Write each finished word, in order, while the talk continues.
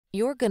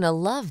You're gonna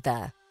love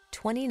the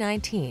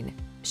 2019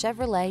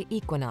 Chevrolet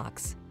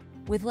Equinox.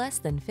 With less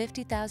than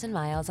 50,000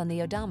 miles on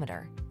the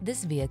odometer,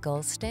 this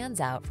vehicle stands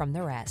out from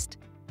the rest.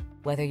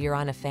 Whether you're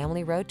on a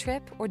family road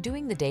trip or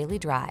doing the daily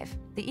drive,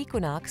 the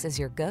Equinox is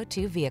your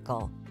go-to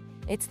vehicle.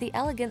 It's the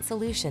elegant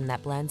solution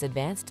that blends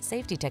advanced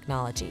safety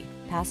technology,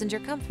 passenger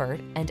comfort,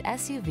 and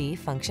SUV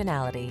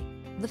functionality.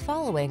 The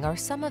following are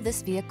some of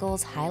this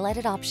vehicle's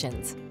highlighted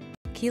options: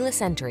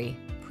 keyless entry,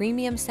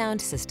 premium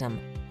sound system,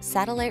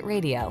 satellite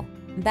radio,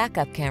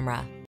 backup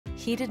camera,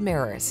 heated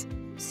mirrors,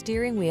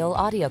 steering wheel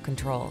audio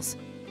controls,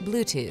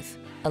 Bluetooth,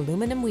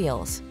 aluminum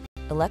wheels,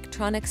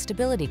 electronic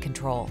stability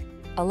control,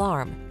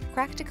 alarm.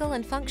 Practical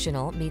and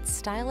functional meets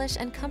stylish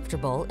and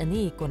comfortable in the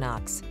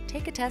Equinox.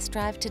 Take a test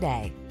drive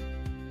today.